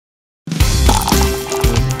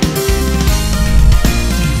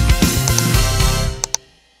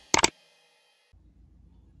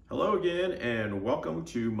again, and welcome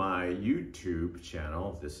to my YouTube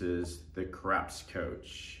channel. This is the Craps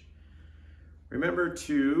Coach. Remember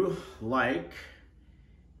to like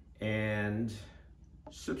and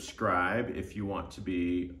subscribe if you want to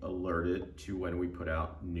be alerted to when we put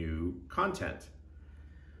out new content.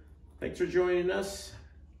 Thanks for joining us.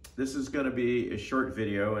 This is going to be a short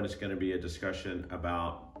video, and it's going to be a discussion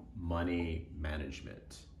about money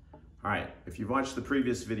management. All right, if you've watched the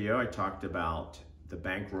previous video, I talked about the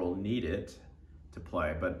bankroll needed to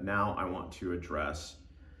play, but now I want to address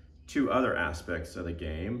two other aspects of the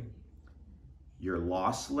game: your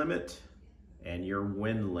loss limit and your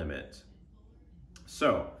win limit.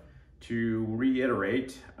 So to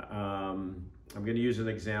reiterate, I'm going to use an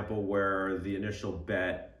example where the initial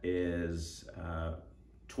bet is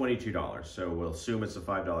 $22. So we'll assume it's a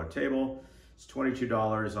 $5 table. It's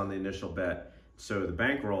 $22 on the initial bet. So the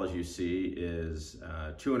bankroll, as you see, is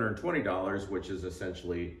 $220, which is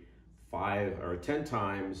essentially 5 or 10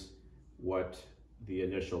 times what the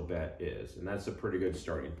initial bet is. And that's a pretty good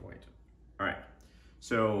starting point. All right,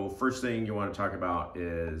 so first thing you want to talk about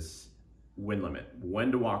is win limit,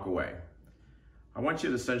 when to walk away. I want you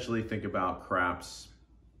to essentially think about craps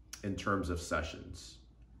in terms of sessions.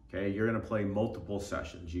 Okay, you're going to play multiple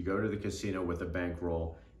sessions. You go to the casino with a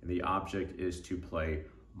bankroll, and the object is to play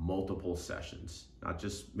multiple sessions, not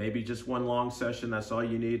just maybe just one long session. That's all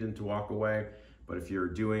you need and to walk away. But if you're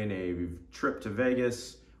doing a trip to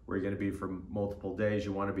Vegas where you're going to be for multiple days,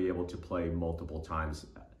 you want to be able to play multiple times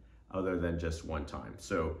other than just one time.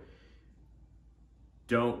 So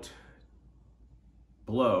don't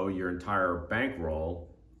blow your entire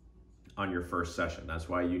bankroll on your first session. That's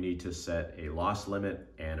why you need to set a loss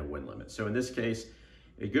limit and a win limit. So in this case,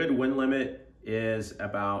 a good win limit is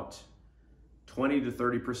about 20 to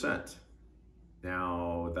 30%.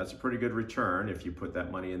 Now, that's a pretty good return if you put that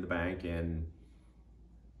money in the bank and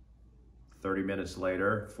 30 minutes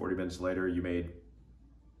later, 40 minutes later, you made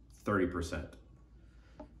 30%.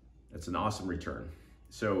 That's an awesome return.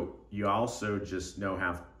 So you also just know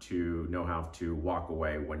how to walk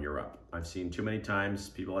away when you're up. I've seen too many times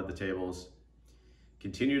people at the tables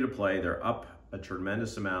continue to play. They're up a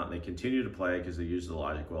tremendous amount, and they continue to play because they use the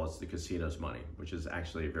logic, well, it's the casino's money, which is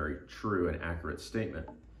actually a very true and accurate statement.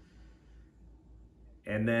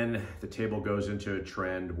 And then the table goes into a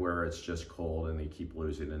trend where it's just cold and they keep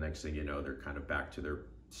losing. The next thing you know, they're kind of back to their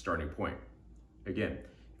starting point. Again,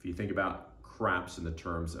 if you think about craps in the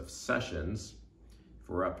terms of sessions, if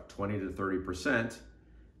we're up 20 to 30%,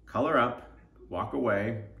 color up, walk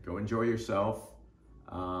away, go enjoy yourself,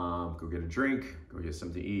 go get a drink, go get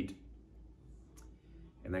something to eat,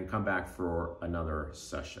 and then come back for another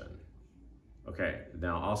session. Okay,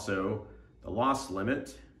 now also the loss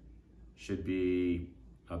limit should be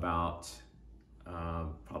about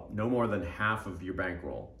no more than half of your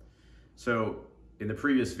bankroll. So in the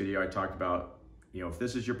previous video, I talked about, if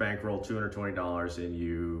this is your bankroll, $220, and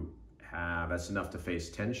you have, that's enough to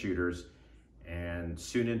face 10 shooters, and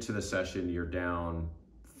soon into the session, you're down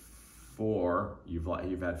 4,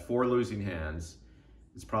 you've had 4 losing hands,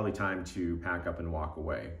 it's probably time to pack up and walk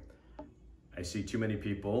away. I see too many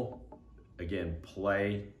people, again,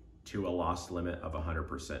 play to a loss limit of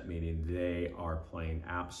 100%, meaning they are playing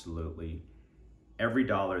absolutely every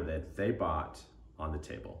dollar that they bought on the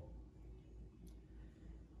table.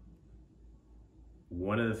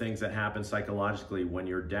 One of the things that happens psychologically when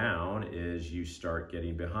you're down is you start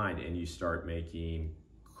getting behind and you start making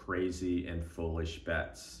crazy and foolish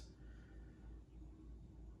bets,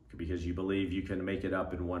 because you believe you can make it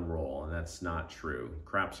up in one roll, and that's not true.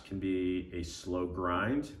 Craps can be a slow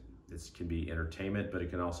grind. This can be entertainment, but it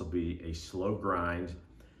can also be a slow grind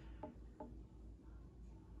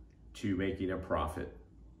to making a profit.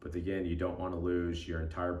 But again, you don't want to lose your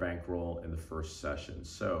entire bankroll in the first session.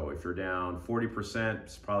 So if you're down 40%,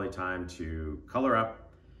 it's probably time to color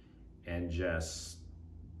up and just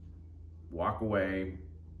walk away,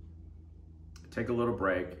 take a little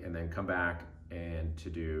break, and then come back and to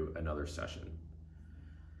do another session.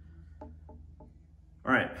 All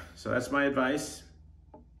right, so that's my advice.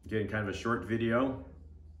 Getting kind of a short video.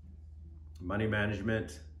 Money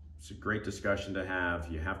management, it's a great discussion to have.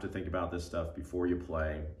 You have to think about this stuff before you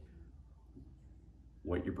play.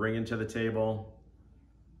 What you're bringing to the table,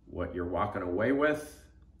 what you're walking away with,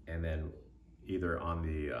 and then either on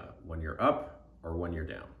the when you're up or when you're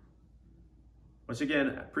down. Once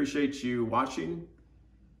again, I appreciate you watching.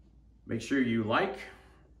 Make sure you like.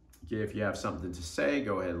 If you have something to say,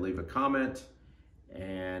 go ahead and leave a comment.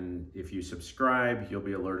 And if you subscribe, you'll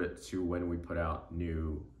be alerted to when we put out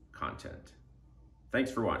new content. Thanks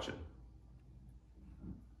for watching.